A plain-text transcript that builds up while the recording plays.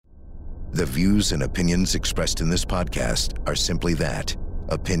The views and opinions expressed in this podcast are simply that,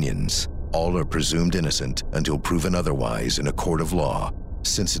 opinions. All are presumed innocent until proven otherwise in a court of law.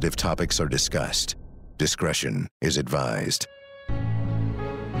 Sensitive topics are discussed. Discretion is advised.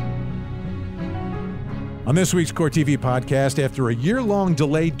 On this week's Court TV podcast, after a year-long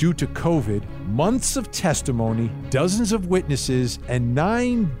delay due to COVID, months of testimony, dozens of witnesses, and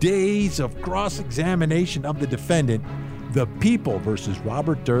 9 days of cross-examination of the defendant, The People versus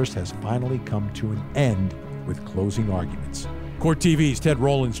Robert Durst has finally come to an end with closing arguments. Court TV's Ted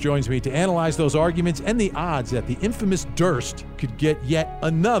Rollins joins me to analyze those arguments and the odds that the infamous Durst could get yet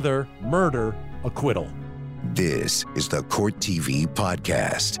another murder acquittal. This is the Court TV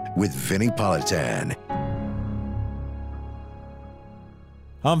podcast with Vinny Politan.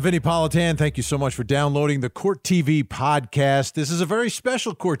 I'm Vinny Politan. Thank you so much for downloading the Court TV podcast. This is a very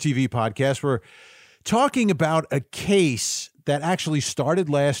special Court TV podcast. We're talking about a case that actually started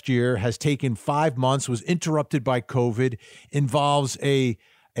last year, has taken 5 months, was interrupted by COVID, involves a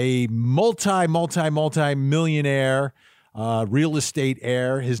multi-millionaire real estate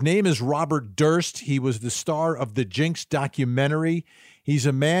heir. His name is Robert Durst. He was the star of the Jinx documentary. He's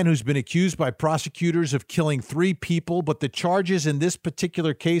a man who's been accused by prosecutors of killing 3 people, but the charges in this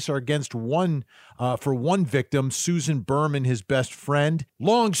particular case are against one victim, Susan Berman, his best friend.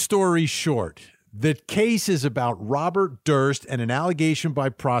 Long story short, the case is about Robert Durst and an allegation by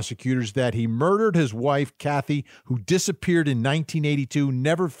prosecutors that he murdered his wife, Kathy, who disappeared in 1982,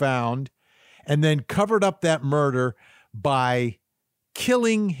 never found, and then covered up that murder by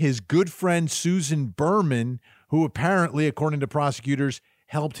killing his good friend, Susan Berman, who apparently, according to prosecutors,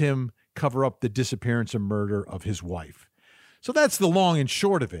 helped him cover up the disappearance and murder of his wife. So that's the long and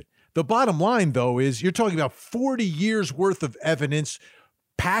short of it. The bottom line, though, is you're talking about 40 years worth of evidence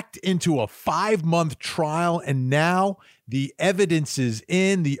packed into a 5-month trial, and now the evidence is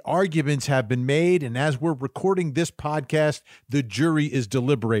in, the arguments have been made, and as we're recording this podcast, the jury is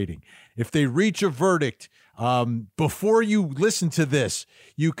deliberating. If they reach a verdict, before you listen to this,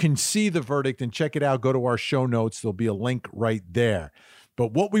 you can see the verdict and check it out. Go to our show notes. There'll be a link right there.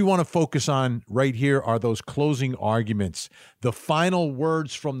 But what we want to focus on right here are those closing arguments, the final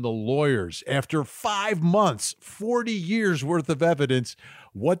words from the lawyers after 5 months, 40 years worth of evidence,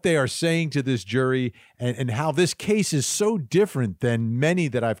 what they are saying to this jury, and how this case is so different than many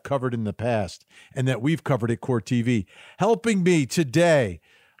that I've covered in the past and that we've covered at Court TV. Helping me today,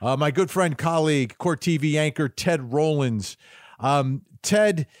 my good friend, colleague, Court TV anchor, Ted Rollins.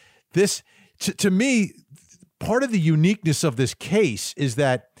 Ted, this, to me, part of the uniqueness of this case is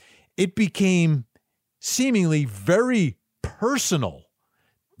that it became seemingly very personal.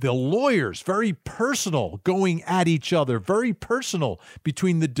 The lawyers, very personal, going at each other, very personal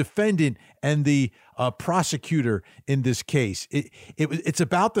between the defendant and the prosecutor in this case. It's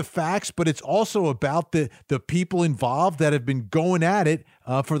about the facts, but it's also about the people involved that have been going at it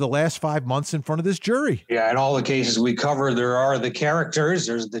for the last 5 months in front of this jury. Yeah, in all the cases we cover, there are the characters.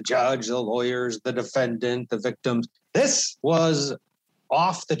 There's the judge, the lawyers, the defendant, the victims. This was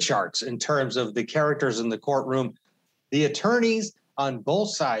off the charts in terms of the characters in the courtroom. The attorneys on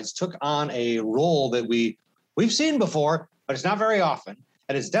both sides took on a role that we've seen before, but it's not very often.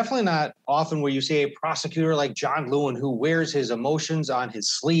 And it's definitely not often where you see a prosecutor like John Lewin who wears his emotions on his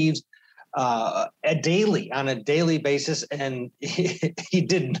sleeves on a daily basis. And he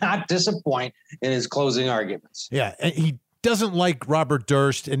did not disappoint in his closing arguments. Yeah, and he doesn't like Robert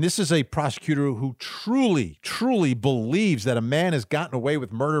Durst, and this is a prosecutor who truly, truly believes that a man has gotten away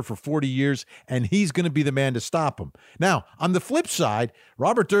with murder for 40 years, and he's going to be the man to stop him. Now, on the flip side,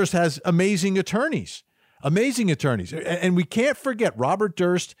 Robert Durst has amazing attorneys. And we can't forget, Robert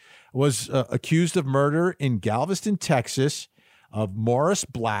Durst was accused of murder in Galveston, Texas, of Morris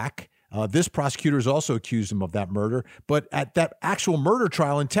Black. This prosecutor has also accused him of that murder. But at that actual murder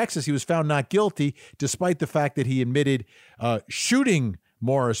trial in Texas, he was found not guilty, despite the fact that he admitted shooting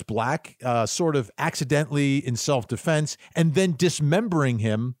Morris Black sort of accidentally in self-defense and then dismembering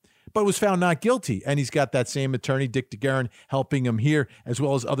him, but was found not guilty. And he's got that same attorney, Dick DeGuerin, helping him here, as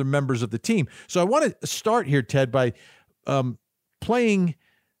well as other members of the team. So I want to start here, Ted, by playing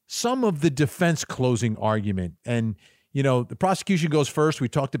some of the defense closing argument. And you know, the prosecution goes first. We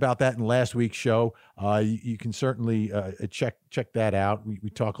talked about that in last week's show. You can certainly check that out. We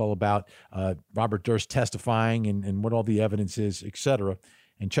talk all about Robert Durst testifying and what all the evidence is, et cetera,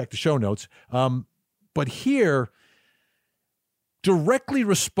 and check the show notes. But here, directly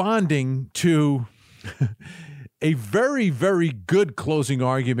responding to a very, very good closing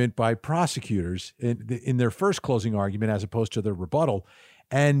argument by prosecutors in their first closing argument as opposed to their rebuttal,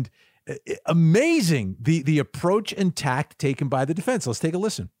 and amazing the approach and tact taken by the defense. Let's take a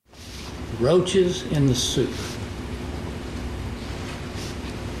listen. roaches in the soup.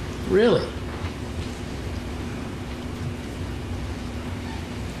 Really?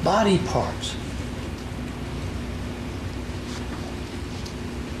 Body parts.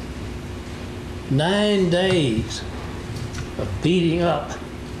 Nine days of beating up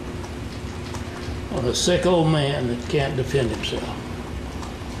on a sick old man that can't defend himself.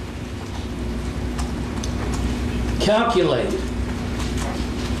 Calculated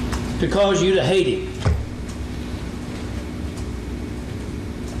to cause you to hate him.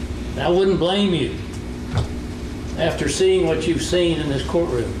 I wouldn't blame you after seeing what you've seen in this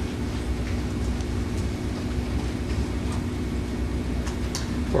courtroom.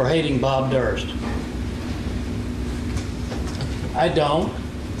 For hating Bob Durst. I don't.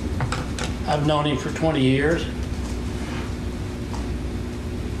 I've known him for 20 years.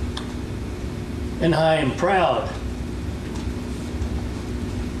 And I am proud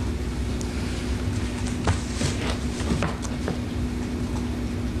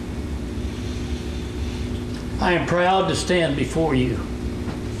to stand before you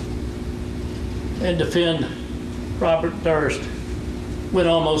and defend Robert Durst when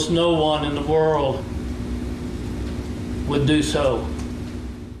almost no one in the world would do so.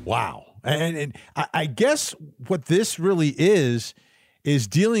 Wow. And I guess what this really is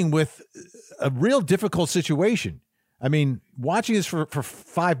dealing with a real difficult situation. I mean, watching this for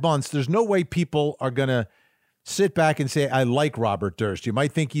 5 months, there's no way people are going to sit back and say, I like Robert Durst. You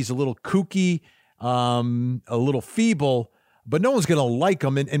might think he's a little kooky, a little feeble, but no one's going to like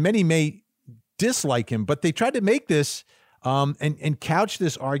him. And many may dislike him, but they tried to make this and couch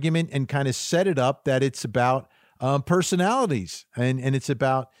this argument and kind of set it up that it's about personalities and it's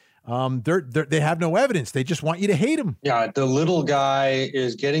about they have no evidence. They just want you to hate him. Yeah, the little guy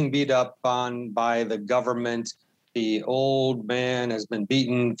is getting beat up on by the government. The old man has been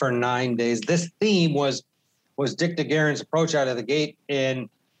beaten for 9 days. This theme was Dick DeGuerin's approach out of the gate. And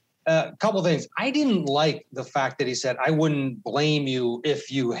a couple of things. I didn't like the fact that he said, I wouldn't blame you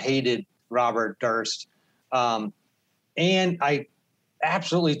if you hated Robert Durst. And I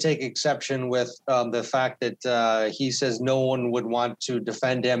absolutely take exception with the fact that he says no one would want to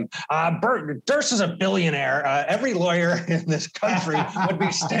defend him. Durst is a billionaire. Every lawyer in this country would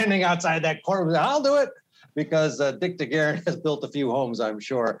be standing outside that courtroom. I'll do it. Because Dick DeGuerin has built a few homes, I'm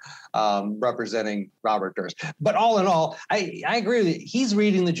sure, representing Robert Durst. But all in all, I agree with you. He's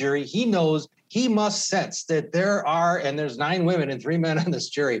reading the jury. He knows, he must sense that there's 9 women and 3 men on this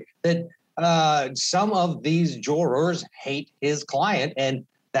jury, that some of these jurors hate his client, and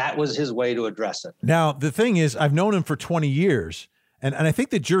that was his way to address it. Now, the thing is, I've known him for 20 years, and I think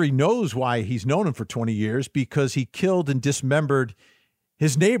the jury knows why he's known him for 20 years, because he killed and dismembered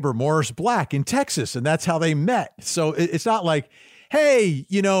his neighbor, Morris Black, in Texas, and that's how they met. So it's not like, hey,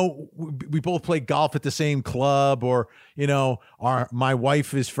 we both play golf at the same club, or my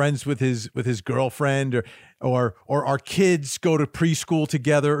wife is friends with his girlfriend, or our kids go to preschool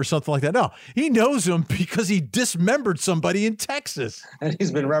together or something like that. No, he knows him because he dismembered somebody in Texas, and he's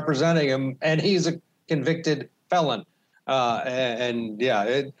been representing him, and he's a convicted felon.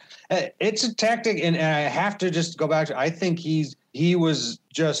 It's a tactic, and I have to just go back to, I think he was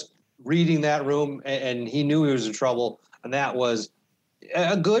just reading that room, and he knew he was in trouble, and that was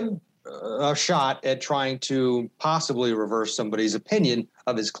a good shot at trying to possibly reverse somebody's opinion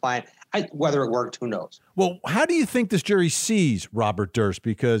of his client. Whether it worked, who knows? Well, how do you think this jury sees Robert Durst?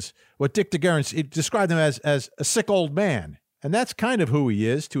 Because what Dick DeGuerin described him as a sick old man. And that's kind of who he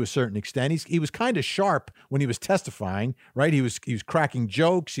is to a certain extent. He was kind of sharp when he was testifying, right? He was cracking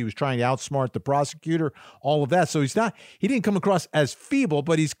jokes. He was trying to outsmart the prosecutor, all of that. So he didn't come across as feeble,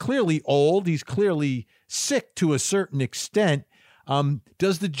 but he's clearly old. He's clearly sick to a certain extent.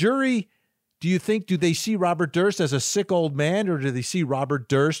 Does the jury, do they see Robert Durst as a sick old man, or do they see Robert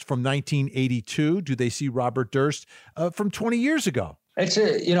Durst from 1982? Do they see Robert Durst from 20 years ago? I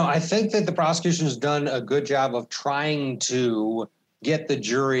think that the prosecution has done a good job of trying to get the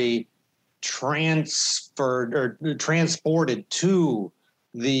jury transferred or transported to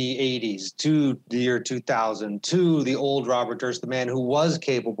the 80s, to the year 2000, to the old Robert Durst, the man who was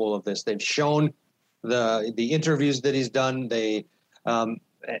capable of this. They've shown the interviews that he's done. They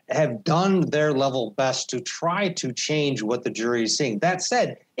have done their level best to try to change what the jury is seeing. That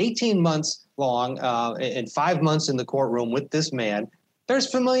said, 18 months long and 5 months in the courtroom with this man, there's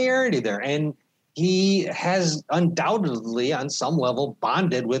familiarity there. And he has undoubtedly, on some level,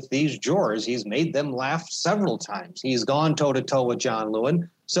 bonded with these jurors. He's made them laugh several times. He's gone toe-to-toe with John Lewin.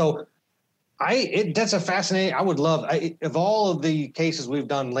 So that's a fascinating, of all of the cases we've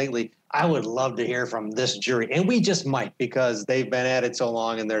done lately, I would love to hear from this jury, and we just might, because they've been at it so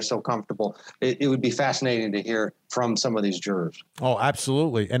long and they're so comfortable. It would be fascinating to hear from some of these jurors. Oh,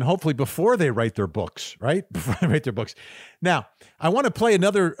 absolutely. And hopefully before they write their books, right? Before they write their books. Now, I want to play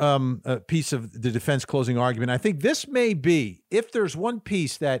another piece of the defense closing argument. I think this may be, if there's one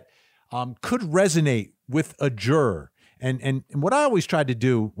piece that could resonate with a juror, and what I always tried to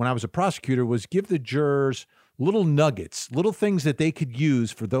do when I was a prosecutor was give the jurors little nuggets, little things that they could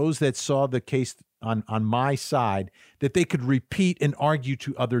use for those that saw the case on my side, that they could repeat and argue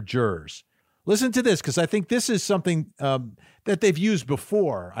to other jurors. Listen to this, because I think this is something that they've used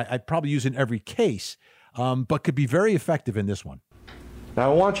before. I'd probably use in every case, but could be very effective in this one.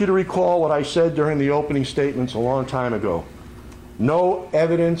 Now, I want you to recall what I said during the opening statements a long time ago. No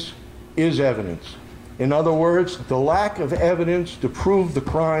evidence is evidence. In other words, the lack of evidence to prove the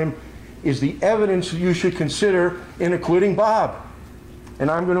crime is the evidence you should consider in acquitting Bob. And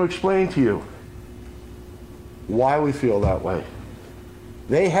I'm going to explain to you why we feel that way.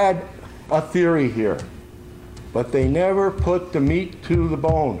 They had a theory here, but they never put the meat to the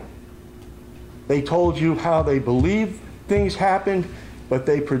bone. They told you how they believe things happened, but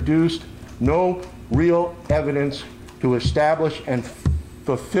they produced no real evidence to establish and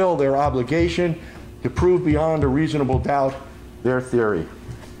fulfill their obligation to prove beyond a reasonable doubt their theory.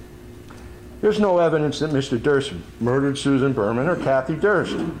 There's no evidence that Mr. Durst murdered Susan Berman or Kathy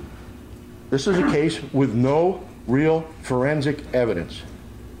Durst. This is a case with no real forensic evidence.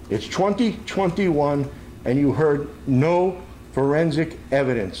 It's 2021, and you heard no forensic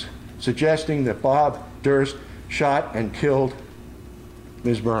evidence suggesting that Bob Durst shot and killed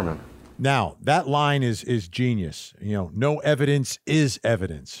Ms. Berman. Now, that line is genius. You know, no evidence is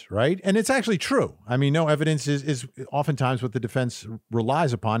evidence, right? And it's actually true. I mean, no evidence is oftentimes what the defense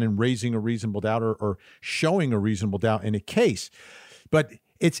relies upon in raising a reasonable doubt or showing a reasonable doubt in a case. But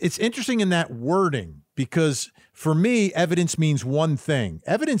it's interesting in that wording, because for me, evidence means one thing.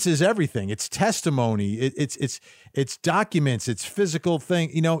 Evidence is everything. It's testimony. It's documents. It's physical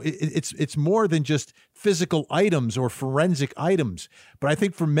thing. You know, it's more than just physical items or forensic items. But I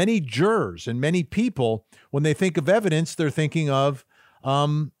think for many jurors and many people, when they think of evidence, they're thinking of,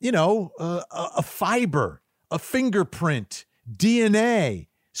 a fiber, a fingerprint, DNA,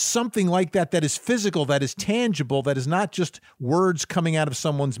 something like that, that is physical, that is tangible, that is not just words coming out of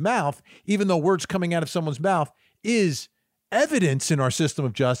someone's mouth, even though words coming out of someone's mouth is evidence in our system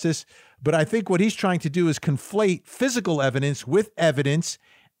of justice. But I think what he's trying to do is conflate physical evidence with evidence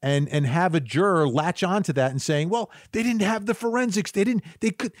and have a juror latch onto that and saying, well, they didn't have the forensics. They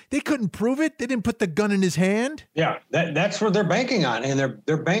couldn't prove it. They didn't put the gun in his hand. Yeah, that's what they're banking on. And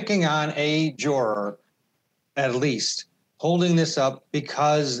they're banking on a juror, at least, holding this up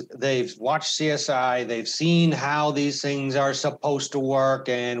because they've watched CSI, they've seen how these things are supposed to work,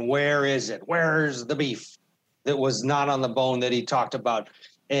 and where is it? Where's the beef that was not on the bone that he talked about?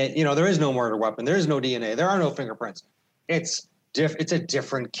 And, there is no murder weapon. There is no DNA. There are no fingerprints. It's a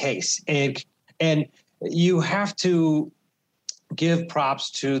different case. And you have to give props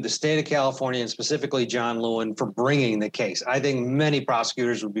to the state of California and specifically John Lewin for bringing the case. I think many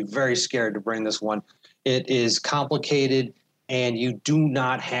prosecutors would be very scared to bring this one. It is complicated, and you do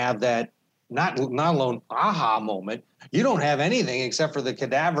not have that, not alone aha moment. You don't have anything except for the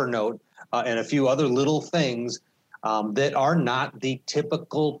cadaver note and a few other little things that are not the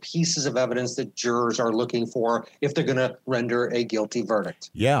typical pieces of evidence that jurors are looking for if they're going to render a guilty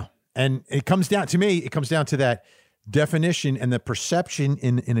verdict. Yeah. And it comes down to that definition and the perception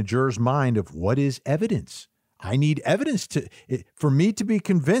in a juror's mind of what is evidence. I need evidence for me to be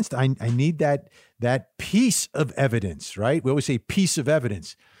convinced. I need that piece of evidence, right? We always say piece of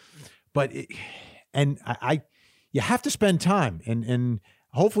evidence, but you have to spend time, and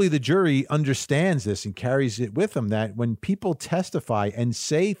hopefully the jury understands this and carries it with them, that when people testify and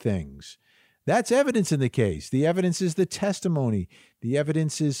say things, that's evidence in the case. The evidence is the testimony. The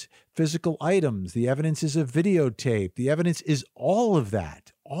evidence is physical items. The evidence is a videotape. The evidence is all of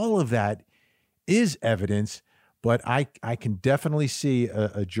that. All of that is evidence. But I can definitely see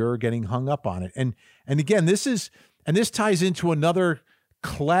a juror getting hung up on it. And again, this ties into another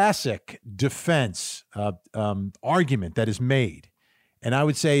classic defense argument that is made. And I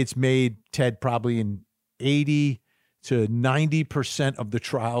would say it's made, Ted, probably in 80 to 90% of the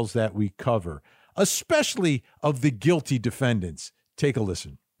trials that we cover, especially of the guilty defendants. Take a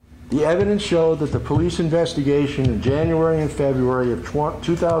listen. The evidence showed that the police investigation in January and February of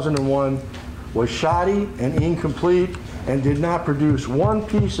 2001 was shoddy and incomplete and did not produce one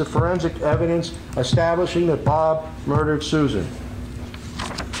piece of forensic evidence establishing that Bob murdered Susan.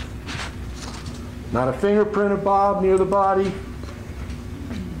 Not a fingerprint of Bob near the body,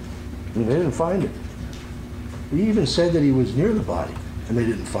 And they didn't find it. He even said that he was near the body, and they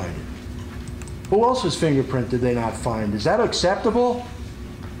didn't find it. Who else's fingerprint did they not find? Is that acceptable?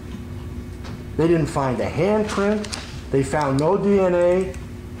 They didn't find a handprint. They found no DNA.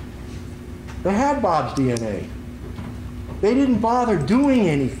 They had Bob's DNA. They didn't bother doing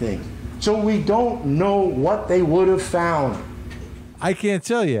anything. So we don't know what they would have found. I can't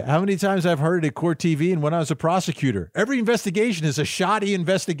tell you how many times I've heard it at court TV and when I was a prosecutor. Every investigation is a shoddy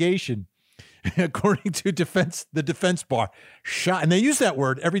investigation, according to the defense bar. And they use that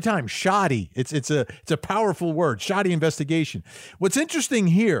word every time, shoddy. It's a powerful word, shoddy investigation. What's interesting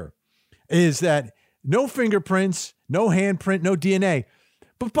here is that no fingerprints, no handprint, no DNA.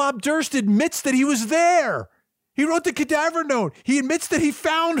 But Bob Durst admits that he was there. He wrote the cadaver note. He admits that he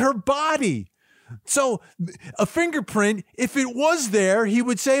found her body. So a fingerprint, if it was there, he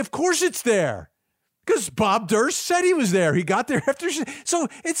would say, of course it's there. Because Bob Durst said he was there. He got there after. So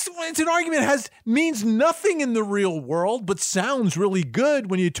it's an argument that means nothing in the real world, but sounds really good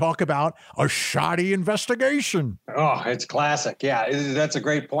when you talk about a shoddy investigation. Oh, it's classic. Yeah, that's a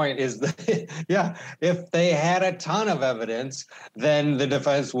great point. Yeah, if they had a ton of evidence, then the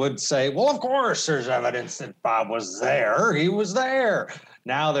defense would say, well, of course there's evidence that Bob was there. He was there.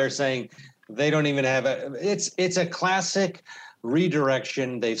 Now they're saying they don't even have it's a classic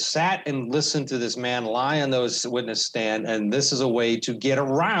redirection. They've sat and listened to this man lie on those witness stand, and this is a way to get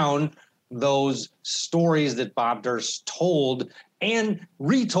around those stories that Bob Durst told and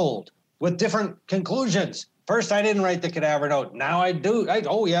retold with different conclusions. First, I didn't write the cadaver note. Now I do. I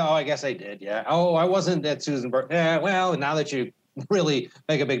guess I did. Yeah. Oh, I wasn't at Susan Burke. Yeah. Well, now that you really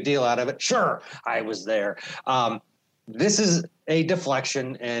make a big deal out of it, sure, I was there. This is a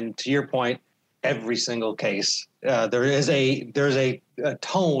deflection, and to your point, every single case, there's a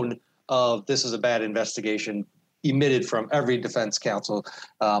tone of this is a bad investigation emitted from every defense counsel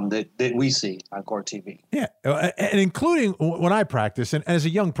that we see on court TV. Yeah, and including when I practice, and as a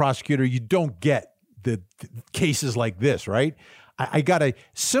young prosecutor, you don't get the cases like this, right? I got a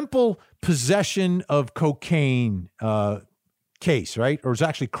simple possession of cocaine case, right? Or it's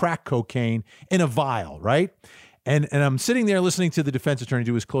actually crack cocaine in a vial, right? And I'm sitting there listening to the defense attorney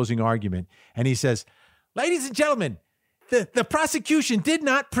do his closing argument, and he says, ladies and gentlemen, the prosecution did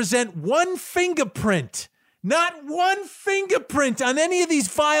not present one fingerprint, not one fingerprint on any of these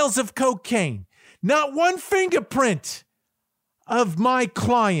vials of cocaine, not one fingerprint of my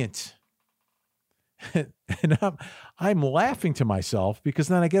client. And I'm laughing to myself because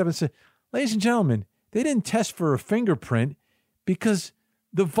then I get up and say, ladies and gentlemen, they didn't test for a fingerprint because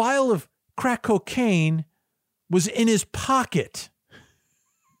the vial of crack cocaine was in his pocket.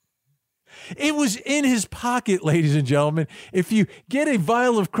 It was in his pocket, ladies and gentlemen. If you get a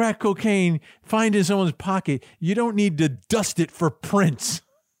vial of crack cocaine, find in someone's pocket, you don't need to dust it for prints.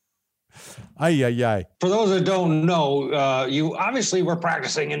 Ay, ay, ay. For those that don't know, you obviously were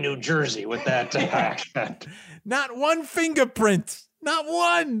practicing in New Jersey with that accent. Not one fingerprint. Not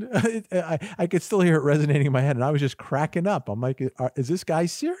one. I could still hear it resonating in my head, and I was just cracking up. I'm like, is this guy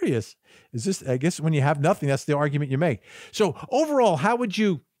serious? Is this, I guess when you have nothing, that's the argument you make. So overall, how would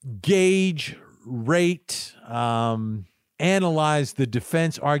you gauge, rate, analyze the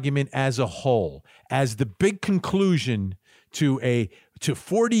defense argument as a whole, as the big conclusion to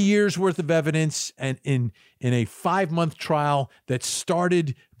 40 years worth of evidence and in a 5-month trial that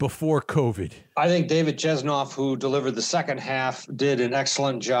started before COVID? I think David Chesnoff, who delivered the second half, did an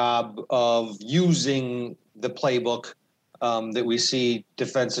excellent job of using the playbook that we see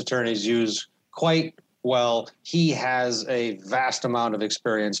defense attorneys use quite well. He has a vast amount of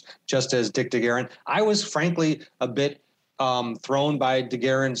experience, just as Dick DeGuerin. I was frankly a bit thrown by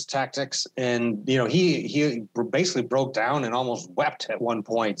DeGuerin's tactics, and he basically broke down and almost wept at one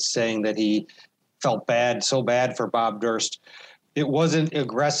point, saying that he felt so bad for Bob Durst. It wasn't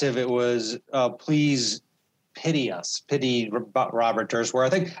aggressive. It was please pity us, pity Robert Durst. Where I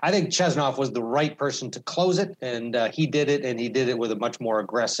think Chesnoff was the right person to close it, and he did it, and he did it with a much more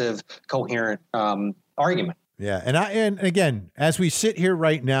aggressive, coherent argument. Yeah, and again, as we sit here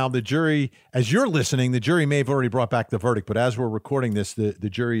right now, the jury, as you're listening, the jury may have already brought back the verdict, but as we're recording this, the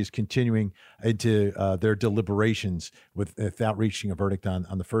jury is continuing into their deliberations without reaching a verdict on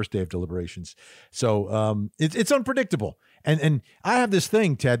the first day of deliberations. So it's unpredictable. And I have this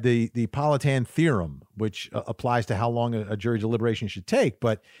thing, Ted, the Politan theorem, which applies to how long a jury deliberation should take,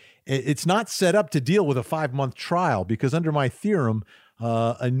 but it's not set up to deal with a 5-month trial, because under my theorem,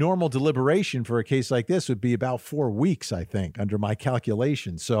 a normal deliberation for a case like this would be about 4 weeks, I think, under my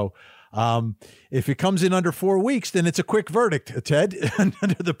calculation. So if it comes in under 4 weeks, then it's a quick verdict, Ted,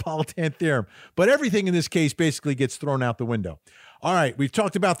 under the Politan theorem. But everything in this case basically gets thrown out the window. All right, we've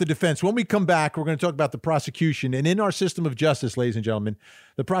talked about the defense. When we come back, we're going to talk about the prosecution. And in our system of justice, ladies and gentlemen,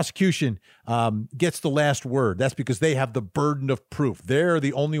 the prosecution gets the last word. That's because they have the burden of proof. They're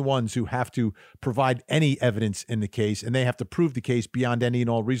the only ones who have to provide any evidence in the case, and they have to prove the case beyond any and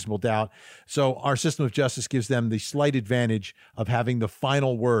all reasonable doubt. So our system of justice gives them the slight advantage of having the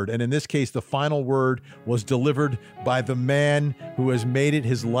final word. And in this case, the final word was delivered by the man who has made it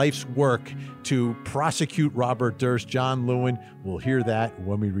his life's work to prosecute Robert Durst, John Lewin. We'll hear that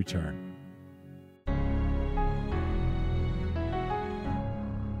when we return.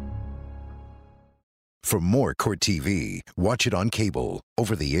 For more Court TV, watch it on cable,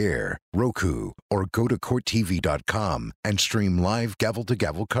 over the air, Roku, or go to CourtTV.com and stream live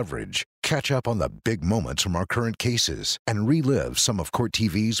gavel-to-gavel coverage. Catch up on the big moments from our current cases and relive some of Court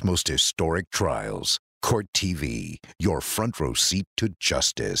TV's most historic trials. Court TV, your front row seat to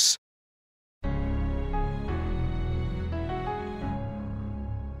justice.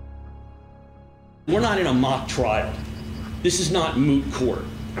 We're not in a mock trial. This is not moot court.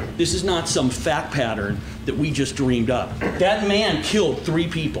 This is not some fact pattern that we just dreamed up. That man killed 3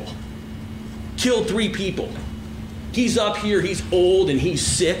 people. Killed 3 people. He's up here, he's old and he's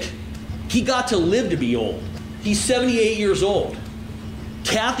sick. He got to live to be old. He's 78 years old.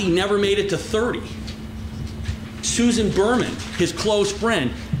 Kathy never made it to 30. Susan Berman, his close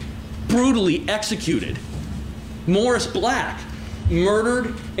friend, brutally executed. Morris Black,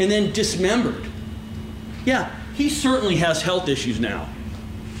 murdered and then dismembered. Yeah, he certainly has health issues now.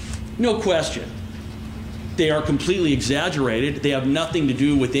 No question. They are completely exaggerated. They have nothing to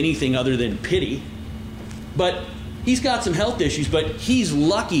do with anything other than pity. But he's got some health issues, but he's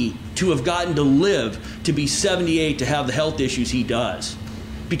lucky to have gotten to live to be 78 to have the health issues he does.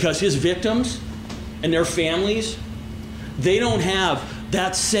 Because his victims and their families, they don't have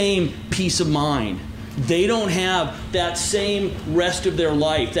that same peace of mind. They don't have that same rest of their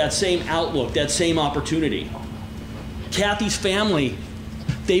life, that same outlook, that same opportunity. Kathy's family,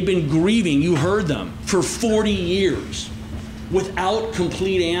 they've been grieving, you heard them, for 40 years without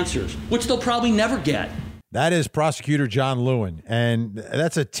complete answers, which they'll probably never get. That is Prosecutor John Lewin, and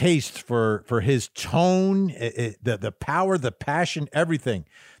that's a taste for his tone, the power, the passion, everything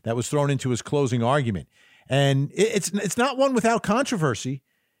that was thrown into his closing argument. And it's not one without controversy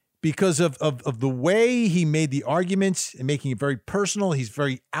because of the way he made the arguments and making it very personal. He's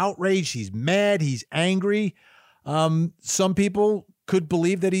very outraged. He's mad. He's angry. Some people could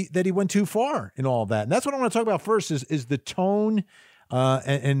believe that he went too far in all of that. And that's what I want to talk about first is the tone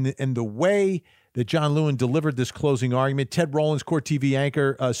and the way that John Lewin delivered this closing argument. Ted Rowlands, Court TV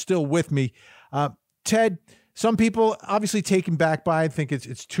anchor, still with me. Ted, some people obviously taken back by it, think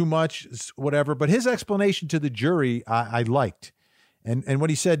it's too much, whatever. But his explanation to the jury, I liked. And what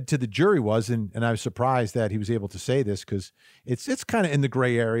he said to the jury was, and I was surprised that he was able to say this because it's kind of in the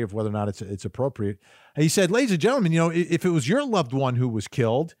gray area of whether or not it's appropriate. He said, ladies and gentlemen, if it was your loved one who was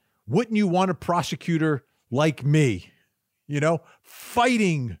killed, wouldn't you want a prosecutor like me,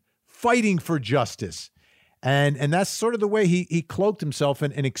 fighting for justice? And that's sort of the way he cloaked himself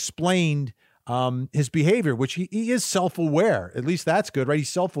and explained his behavior, which he is self-aware. At least that's good, right? He's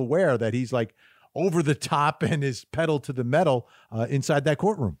self-aware that he's like over the top and is pedal to the metal inside that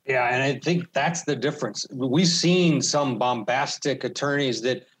courtroom. Yeah, and I think that's the difference. We've seen some bombastic attorneys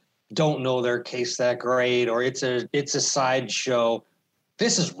that don't know their case that great, or it's a sideshow.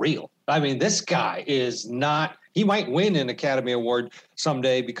 This is real. I mean, this guy is not. He might win an Academy Award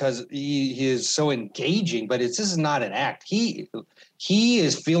someday because he is so engaging, but this is not an act. He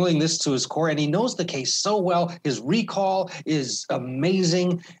is feeling this to his core, and he knows the case so well. His recall is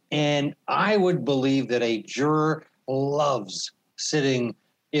amazing, and I would believe that a juror loves sitting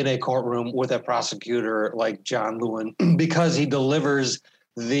in a courtroom with a prosecutor like John Lewin because he delivers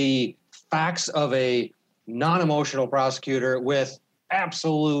the facts of a non-emotional prosecutor with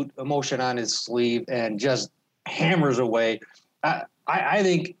absolute emotion on his sleeve and just hammers away. I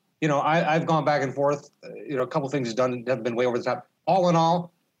think, I've gone back and forth. A couple things he's done have been way over the top. All in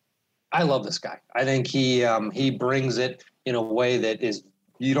all, I love this guy. I think he brings it in a way that is,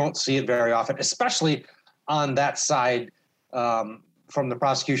 you don't see it very often, especially on that side from the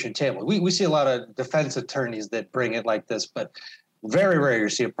prosecution table. We see a lot of defense attorneys that bring it like this, but very rare you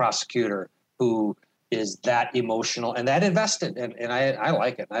see a prosecutor who is that emotional and that invested. And I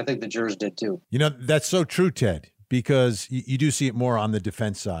like it. I think the jurors did too. That's so true, Ted, because you do see it more on the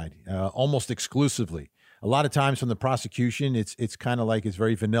defense side, almost exclusively. A lot of times from the prosecution, it's kind of like it's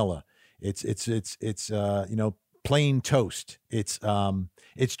very vanilla. It's plain toast. It's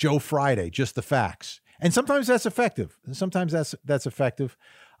Joe Friday, just the facts. And sometimes that's effective.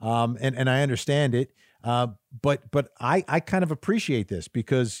 And I understand it. But I kind of appreciate this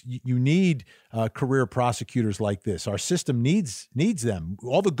because you need career prosecutors like this. Our system needs them.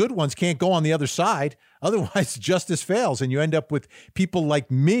 All the good ones can't go on the other side. Otherwise, justice fails, and you end up with people like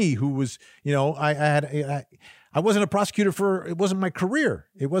me, who was, I wasn't a prosecutor it wasn't my career.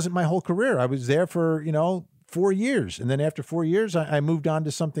 It wasn't my whole career. I was there for 4 years, and then after 4 years, I moved on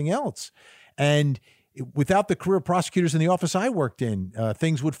to something else. And without the career prosecutors in the office I worked in,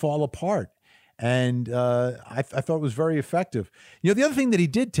 things would fall apart. And I thought it was very effective. The other thing that he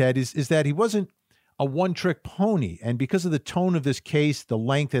did, Ted, is that he wasn't a one-trick pony. And because of the tone of this case, the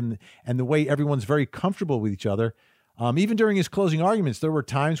length, and the way everyone's very comfortable with each other, even during his closing arguments, there were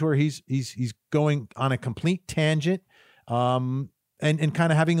times where he's going on a complete tangent and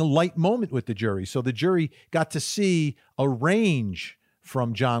kind of having a light moment with the jury. So the jury got to see a range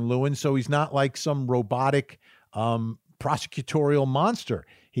from John Lewin. So he's not like some robotic prosecutorial monster.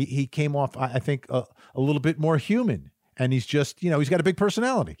 He came off, I think, a little bit more human. And he's just, he's got a big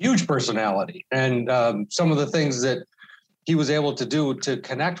personality. Huge personality. And some of the things that he was able to do to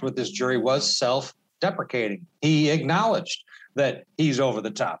connect with this jury was self-deprecating. He acknowledged that he's over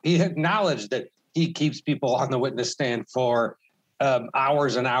the top. He acknowledged that he keeps people on the witness stand for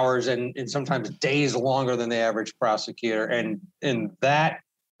hours and hours and sometimes days longer than the average prosecutor. And that,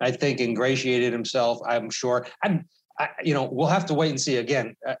 I think, ingratiated himself, I'm sure. We'll have to wait and see.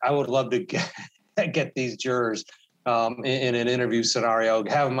 Again, I would love to get these jurors in an interview scenario,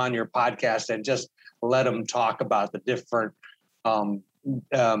 have them on your podcast and just let them talk about the different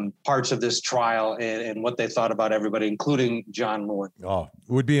parts of this trial and what they thought about everybody, including John Lewin. Oh,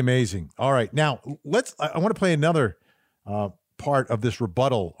 it would be amazing. All right. Now, I want to play another part of this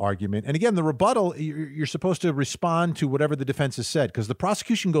rebuttal argument. And again, the rebuttal, you're supposed to respond to whatever the defense has said, because the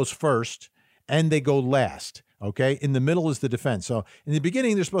prosecution goes first and they go last. Okay. In the middle is the defense. So in the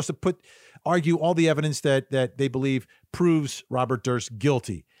beginning, they're supposed to argue all the evidence that they believe proves Robert Durst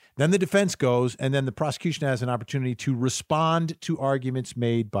guilty. Then the defense goes, and then the prosecution has an opportunity to respond to arguments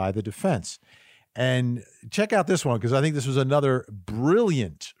made by the defense. And check out this one, because I think this was another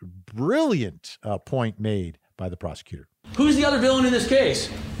brilliant point made by the prosecutor. Who's the other villain in this case?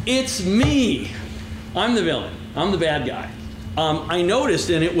 It's me. I'm the villain. I'm the bad guy. I noticed,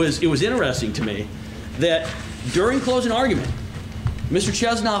 and it was interesting to me, that during closing argument, Mr.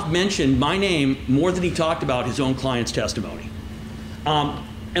 Chesnoff mentioned my name more than he talked about his own client's testimony.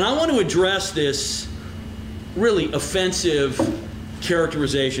 And I want to address this really offensive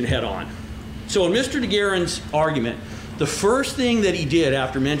characterization head on. So in Mr. DeGuerin's argument, the first thing that he did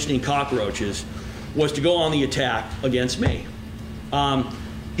after mentioning cockroaches was to go on the attack against me.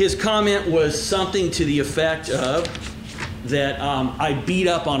 His comment was something to the effect of that I beat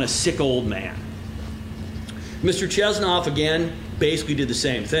up on a sick old man. Mr. Chesnoff, again, basically did the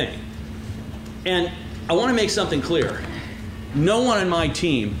same thing. And I want to make something clear. No one on my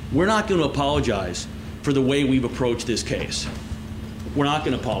team, we're not going to apologize for the way we've approached this case. We're not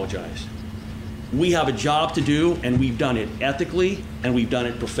going to apologize. We have a job to do, and we've done it ethically, and we've done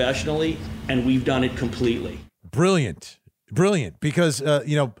it professionally, and we've done it completely. Brilliant. Because,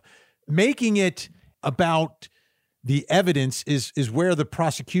 making it about the evidence is where the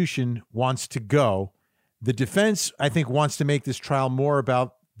prosecution wants to go. The defense, I think, wants to make this trial more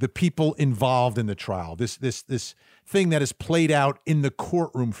about the people involved in the trial. This thing that is played out in the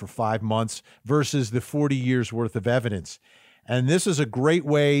courtroom for 5 months versus the 40 years worth of evidence. And this is a great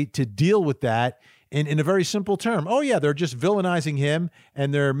way to deal with that in a very simple term. Oh yeah, they're just villainizing him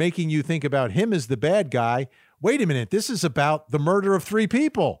and they're making you think about him as the bad guy. Wait a minute, this is about the murder of 3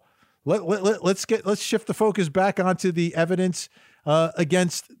 people. Let's shift the focus back onto the evidence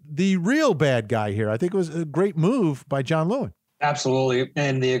against the real bad guy here. I think it was a great move by John Lewin. Absolutely.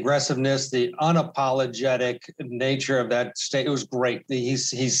 And the aggressiveness, the unapologetic nature of that state, it was great.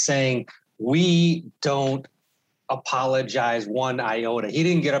 He's saying, we don't apologize one iota. He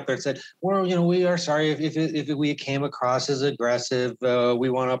didn't get up there and said, well, we are sorry if we came across as aggressive.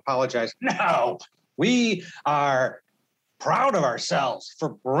 We want to apologize. No, we are proud of ourselves for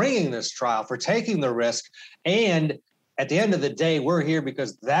bringing this trial, for taking the risk. And at the end of the day, we're here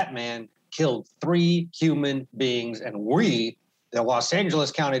because that man killed 3 human beings, and we, the Los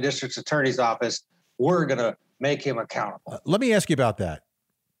Angeles County District Attorney's Office, we're going to make him accountable. Let me ask you about that,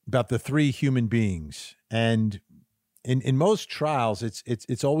 about the 3 human beings. And in most trials,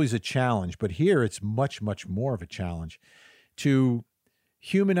 it's always a challenge, but here it's much, much more of a challenge to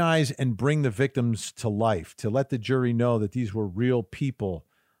humanize and bring the victims to life, to let the jury know that these were real people,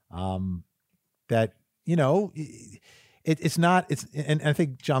 that, and I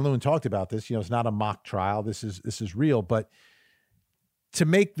think John Lewin talked about this, it's not a mock trial. This is real, but to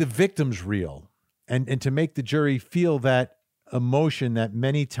make the victims real and to make the jury feel that emotion that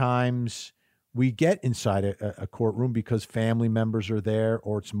many times we get inside a courtroom because family members are there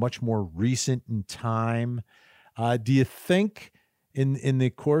or it's much more recent in time. Do you think in the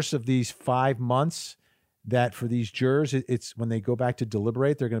course of these 5 months that for these jurors, it's when they go back to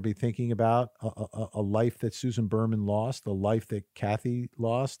deliberate, they're going to be thinking about a life that Susan Berman lost, a life that Kathy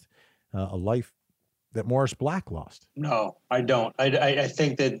lost, a life that Morris Black lost? No, I don't. I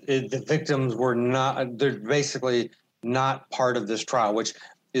think that the victims were not, they're basically not part of this trial, which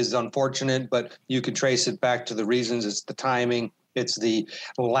is unfortunate, but you could trace it back to the reasons. It's the timing. It's the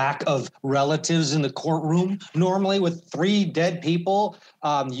lack of relatives in the courtroom. Normally with 3 dead people,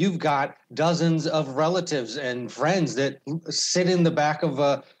 you've got dozens of relatives and friends that sit in the back of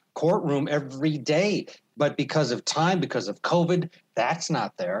a courtroom every day. But because of time, because of COVID, that's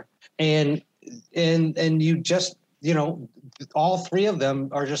not there. And you just, all 3 of them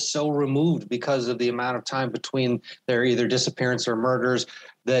are just so removed because of the amount of time between their either disappearance or murders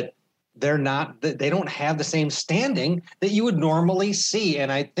that they don't have the same standing that you would normally see.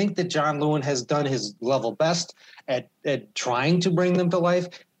 And I think that John Lewin has done his level best at trying to bring them to life,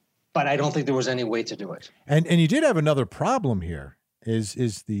 but I don't think there was any way to do it. And you did have another problem here is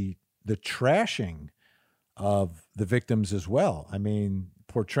the trashing of the victims as well. I mean,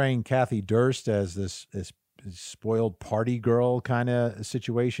 portraying Kathy Durst as this spoiled party girl kind of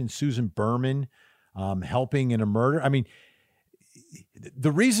situation, Susan Berman helping in a murder. I mean,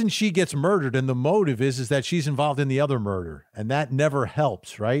 the reason she gets murdered and the motive is that she's involved in the other murder. And that never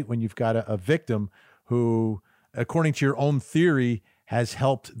helps, right? When you've got a victim who, according to your own theory, has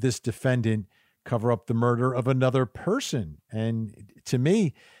helped this defendant cover up the murder of another person. And to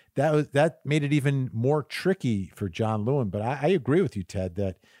me, that made it even more tricky for John Lewin. But I agree with you, Ted,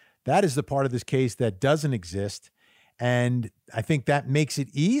 that is the part of this case that doesn't exist. And I think that makes it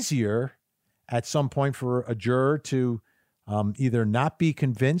easier at some point for a juror to either not be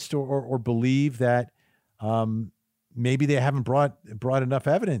convinced or believe that maybe they haven't brought enough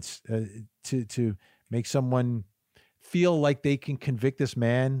evidence to make someone feel like they can convict this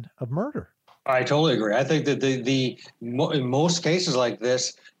man of murder. I totally agree. I think that in most cases like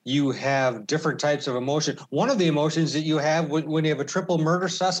this, you have different types of emotion. One of the emotions that you have when you have a triple murder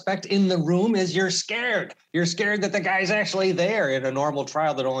suspect in the room is you're scared. You're scared that the guy's actually there. In a normal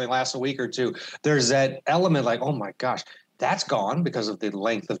trial that only lasts a week or two, there's that element like, oh my gosh, that's gone because of the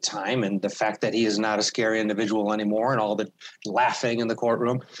length of time and the fact that he is not a scary individual anymore and all the laughing in the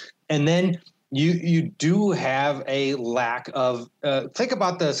courtroom. And then you do have a lack of, think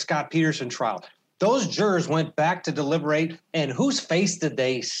about the Scott Peterson trial. Those jurors went back to deliberate, and whose face did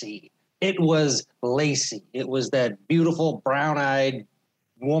they see? It was Lacey. It was that beautiful brown-eyed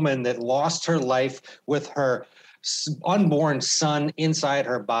woman that lost her life with her unborn son inside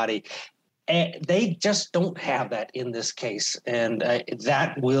her body. And they just don't have that in this case, and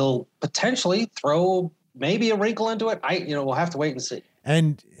that will potentially throw maybe a wrinkle into it. We'll have to wait and see.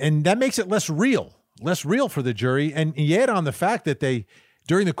 And that makes it less real for the jury. And you add on the fact that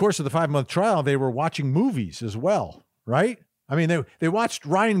during the course of the 5-month trial, they were watching movies as well, right? I mean, they watched a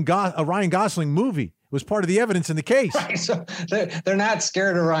Ryan Gosling movie. It was part of the evidence in the case. Right, so they're not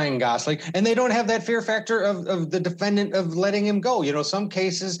scared of Ryan Gosling, and they don't have that fear factor of the defendant of letting him go. Some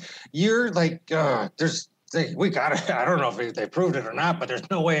cases you're like, we got it. I don't know if they proved it or not, but there's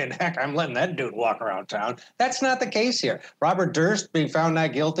no way in heck I'm letting that dude walk around town. That's not the case here. Robert Durst being found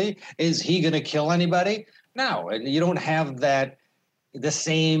not guilty, is he going to kill anybody? No, and you don't have the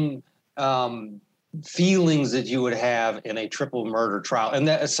same feelings that you would have in a triple murder trial, and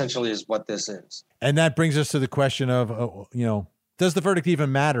that essentially is what this is. And that brings us to the question of, does the verdict even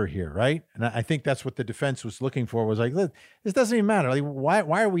matter here, right? And I think that's what the defense was looking for, was like, look, this doesn't even matter. Like,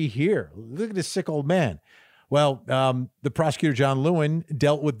 why are we here? Look at this sick old man. Well, the prosecutor, John Lewin,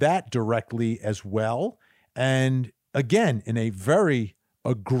 dealt with that directly as well. And again, in a very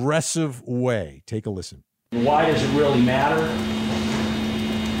aggressive way. Take a listen. Why does it really matter?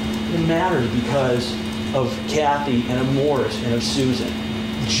 It matters because of Kathy and of Morris and of Susan.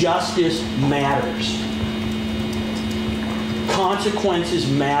 Justice matters. Consequences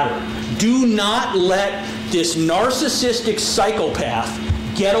matter. Do not let this narcissistic psychopath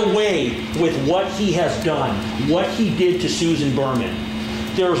get away with what he has done, what he did to Susan Berman.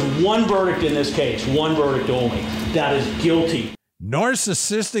 There's one verdict in this case, one verdict only. That is guilty.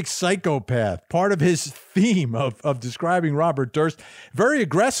 Narcissistic psychopath, part of his theme of describing Robert Durst. Very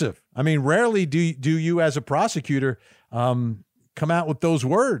aggressive. I mean, rarely do you as a prosecutor come out with those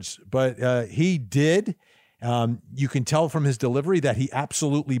words, but he did. You can tell from his delivery that he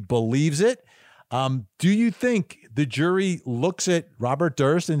absolutely believes it. Do you think the jury looks at Robert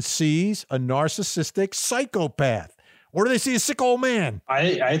Durst and sees a narcissistic psychopath? Or do they see a sick old man?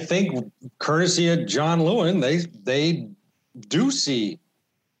 I think, courtesy of John Lewin, they do see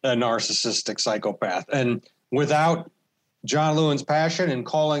a narcissistic psychopath. And without John Lewin's passion and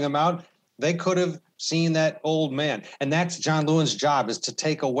calling him out, they could have seen that old man. And that's John Lewin's job, is to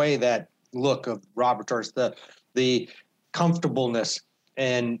take away that look of Robert Durst, the comfortableness,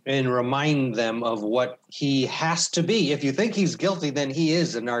 and remind them of what he has to be. If you think he's guilty, then he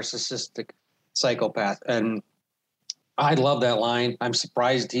is a narcissistic psychopath. And I love that line. I'm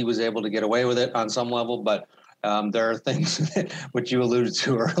surprised he was able to get away with it on some level, but there are things which you alluded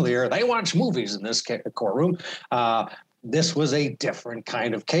to earlier. They watch movies in this courtroom. This was a different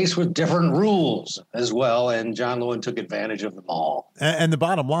kind of case with different rules as well, and John Lewin took advantage of them all. And the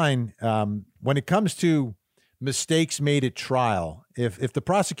bottom line, when it comes to mistakes made at trial, if the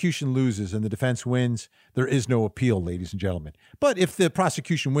prosecution loses and the defense wins, there is no appeal, ladies and gentlemen. But if the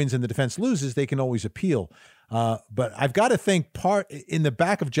prosecution wins and the defense loses, they can always appeal. But I've got to think part in the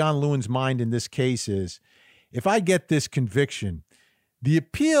back of John Lewin's mind in this case is, if I get this conviction, the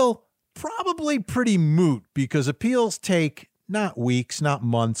appeal probably pretty moot, because appeals take not weeks, not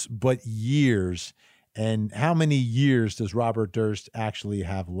months, but years. And how many years does Robert Durst actually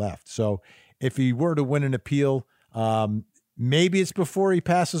have left? So if he were to win an appeal, maybe it's before he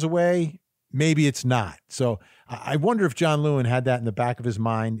passes away, maybe it's not. So I wonder if John Lewin had that in the back of his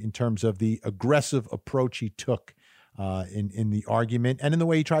mind in terms of the aggressive approach he took in the argument and in the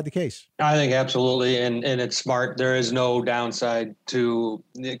way he tried the case. I think absolutely, and it's smart. There is no downside to,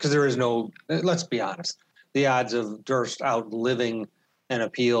 because there is no, let's be honest, the odds of Durst outliving an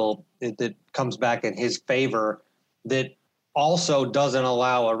appeal that comes back in his favor, that also doesn't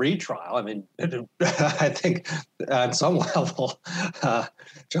allow a retrial. I mean, I think on some level,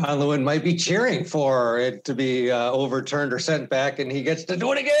 John Lewin might be cheering for it to be overturned or sent back, and he gets to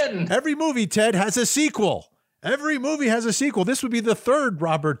do it again. Every movie, Ted, has a sequel. Every movie has a sequel. This would be the third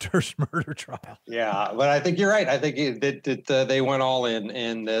Robert Durst murder trial. Yeah, but I think you're right. I think they went all in,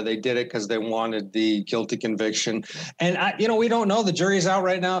 and they did it because they wanted the guilty conviction. And, we don't know. The jury's out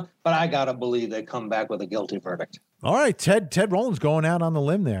right now, but I got to believe they come back with a guilty verdict. All right, Ted Rowland's going out on the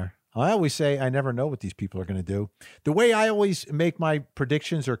limb there. I always say I never know what these people are going to do. The way I always make my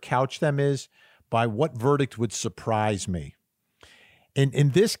predictions or couch them is by what verdict would surprise me.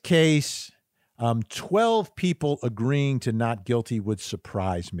 In this case, 12 people agreeing to not guilty would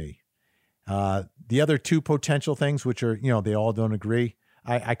surprise me. The other two potential things, which are, they all don't agree,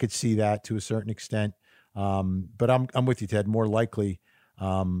 I could see that to a certain extent. But I'm with you, Ted. More likely,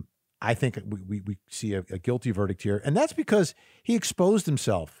 I think we see a guilty verdict here. And that's because he exposed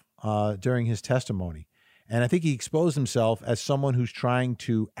himself during his testimony. And I think he exposed himself as someone who's trying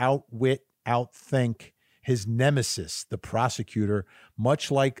to outwit, outthink his nemesis, the prosecutor, much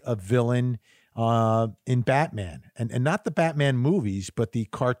like a villain in Batman, and not the Batman movies, but the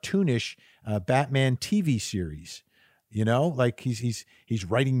cartoonish Batman TV series. Like he's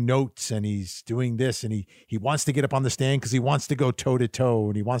writing notes and he's doing this, and he wants to get up on the stand because he wants to go toe to toe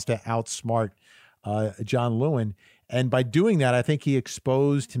and he wants to outsmart John Lewin. And by doing that, I think he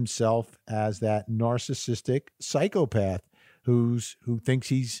exposed himself as that narcissistic psychopath who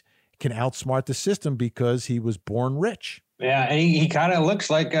thinks can outsmart the system because he was born rich. Yeah, and he kind of looks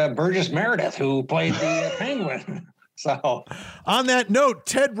like Burgess Meredith, who played the Penguin. So, on that note,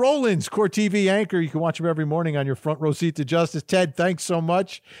 Ted Rowland's Court TV anchor. You can watch him every morning on your front row seat to justice. Ted, thanks so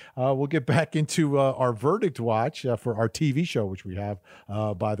much. We'll get back into our verdict watch for our TV show, which we have,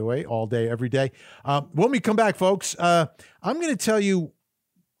 by the way, all day, every day. When we come back, folks, I'm going to tell you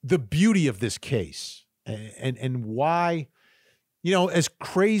the beauty of this case and why, as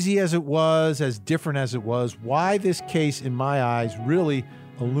crazy as it was, as different as it was, why this case, in my eyes, really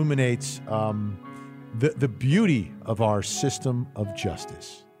illuminates the beauty of our system of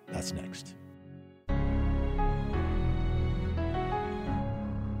justice. That's next.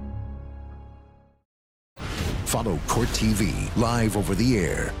 Follow Court TV live over the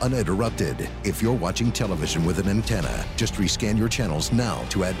air, uninterrupted. If you're watching television with an antenna, just rescan your channels now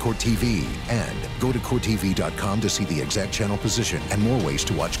to add Court TV. And go to CourtTV.com to see the exact channel position and more ways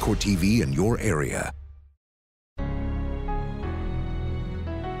to watch Court TV in your area.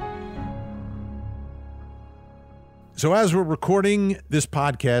 So as we're recording this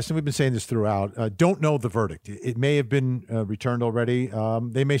podcast, and we've been saying this throughout, don't know the verdict. It may have been returned already.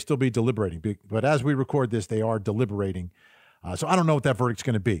 They may still be deliberating. But as we record this, they are deliberating. So I don't know what that verdict's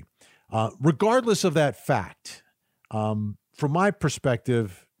going to be. Regardless of that fact, from my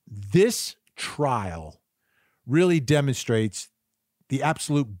perspective, this trial really demonstrates the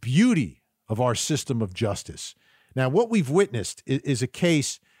absolute beauty of our system of justice. Now, what we've witnessed is a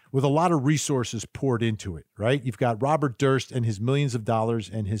case with a lot of resources poured into it, right? You've got Robert Durst and his millions of dollars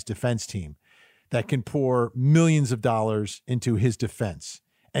and his defense team that can pour millions of dollars into his defense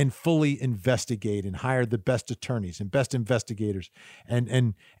and fully investigate and hire the best attorneys and best investigators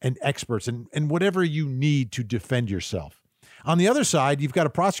and experts and whatever you need to defend yourself. On the other side, you've got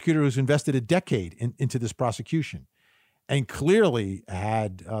a prosecutor who's invested a decade into this prosecution and clearly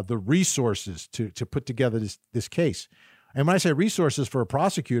had the resources to put together this case. And when I say resources for a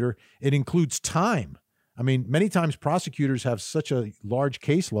prosecutor, it includes time. I mean, many times prosecutors have such a large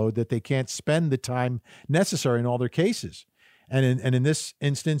caseload that they can't spend the time necessary in all their cases. And in this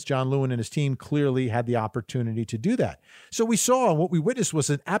instance, John Lewin and his team clearly had the opportunity to do that. So we saw, and what we witnessed was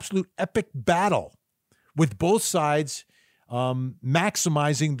an absolute epic battle with both sides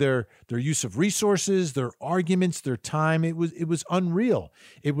maximizing their use of resources, their arguments, their time. It was unreal.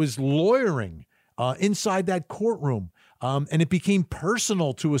 It was lawyering inside that courtroom. And it became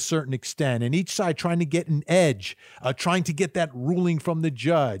personal to a certain extent, and each side trying to get an edge, trying to get that ruling from the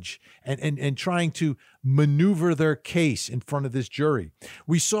judge and trying to maneuver their case in front of this jury.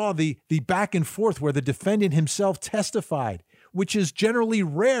 We saw the back and forth where the defendant himself testified, which is generally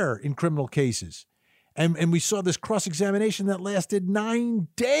rare in criminal cases. And we saw this cross-examination that lasted 9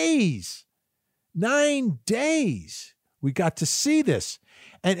 days. 9 days. We got to see this.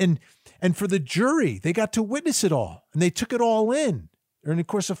 And for the jury, they got to witness it all, and they took it all in during the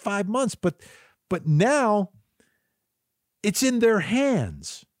course of 5 months. But now it's in their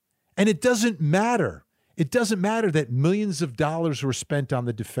hands, and it doesn't matter. It doesn't matter that millions of dollars were spent on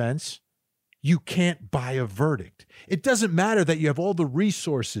the defense. You can't buy a verdict. It doesn't matter that you have all the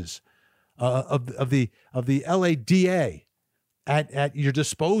resources of the LADA at your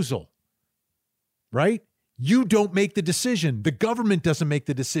disposal, right? You don't make the decision. The government doesn't make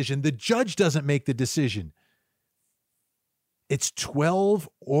the decision. The judge doesn't make the decision. It's 12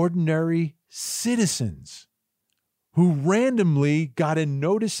 ordinary citizens who randomly got a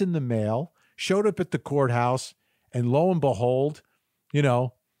notice in the mail, showed up at the courthouse, and lo and behold,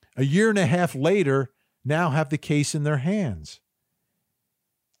 a year and a half later, now have the case in their hands.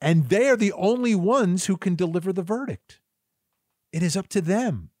 And they are the only ones who can deliver the verdict. It is up to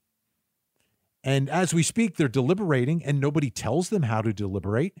them. And as we speak, they're deliberating, and nobody tells them how to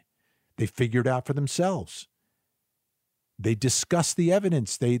deliberate. They figure it out for themselves. They discuss the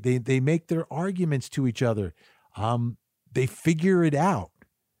evidence. They make their arguments to each other. They figure it out.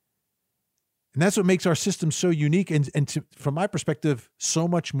 And that's what makes our system so unique and from my perspective, so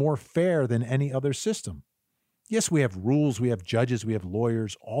much more fair than any other system. Yes, we have rules, we have judges, we have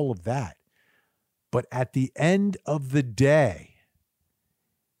lawyers, all of that. But at the end of the day,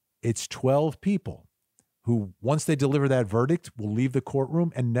 it's 12 people who, once they deliver that verdict, will leave the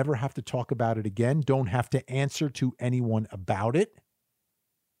courtroom and never have to talk about it again, don't have to answer to anyone about it.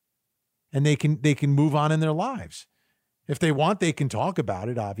 And they can move on in their lives. If they want, they can talk about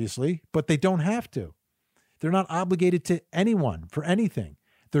it, obviously, but they don't have to. They're not obligated to anyone for anything.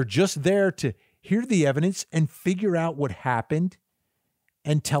 They're just there to hear the evidence and figure out what happened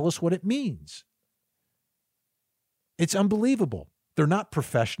and tell us what it means. It's unbelievable. They're not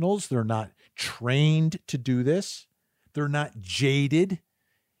professionals. They're not trained to do this. They're not jaded.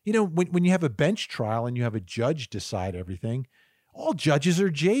 When you have a bench trial and you have a judge decide everything, all judges are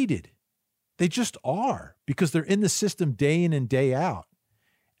jaded. They just are, because they're in the system day in and day out.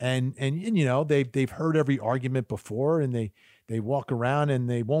 And they've heard every argument before, and they walk around and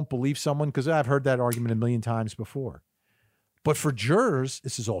they won't believe someone because I've heard that argument a million times before. But for jurors,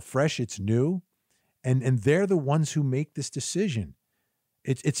 this is all fresh, it's new, and they're the ones who make this decision.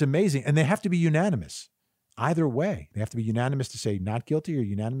 It's amazing. And they have to be unanimous. Either way, they have to be unanimous to say not guilty or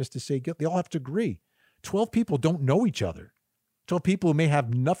unanimous to say guilty. They all have to agree. 12 people don't know each other. 12 people who may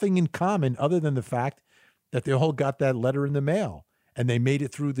have nothing in common other than the fact that they all got that letter in the mail and they made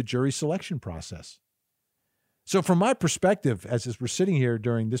it through the jury selection process. So from my perspective, as we're sitting here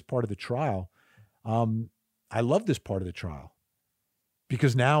during this part of the trial, I love this part of the trial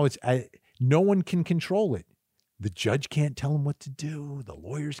because now no one can control it. The judge can't tell him what to do. The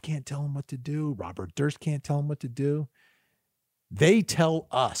lawyers can't tell him what to do. Robert Durst can't tell him what to do. They tell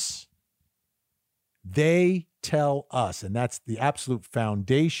us. They tell us. And that's the absolute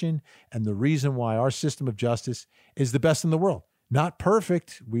foundation and the reason why our system of justice is the best in the world. Not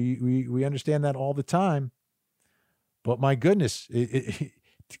perfect. We understand that all the time. But my goodness,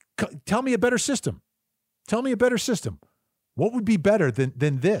 tell me a better system. Tell me a better system. What would be better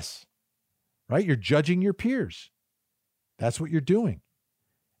than this? Right? You're judging your peers. That's what you're doing.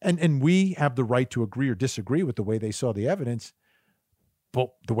 And we have the right to agree or disagree with the way they saw the evidence.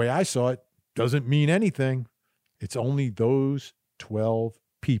 But the way I saw it, doesn't mean anything. It's only those 12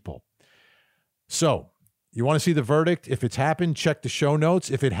 people. So you want to see the verdict? If it's happened, check the show notes.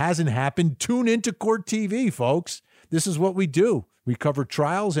 If it hasn't happened, tune into Court TV, folks. This is what we do. We cover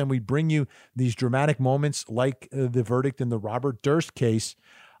trials and we bring you these dramatic moments like the verdict in the Robert Durst case.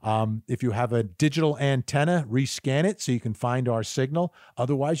 If you have a digital antenna, rescan it so you can find our signal.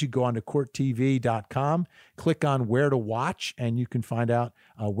 Otherwise, you go on to courttv.com, click on where to watch, and you can find out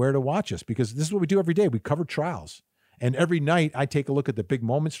where to watch us, because this is what we do every day. We cover trials. And every night, I take a look at the big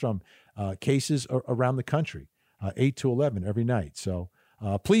moments from cases around the country, 8 to 11 every night. So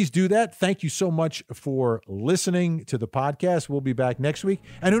please do that. Thank you so much for listening to the podcast. We'll be back next week.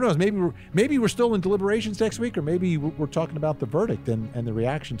 And who knows, maybe we're still in deliberations next week, or maybe we're talking about the verdict and the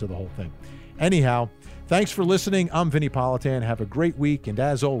reaction to the whole thing. Anyhow, thanks for listening. I'm Vinnie Politan. Have a great week. And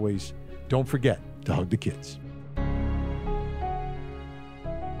as always, don't forget to hug the kids.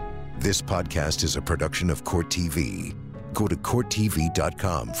 This podcast is a production of Court TV. Go to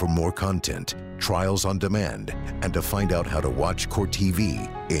courttv.com for more content, trials on demand, and to find out how to watch Court TV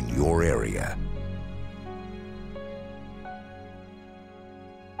in your area.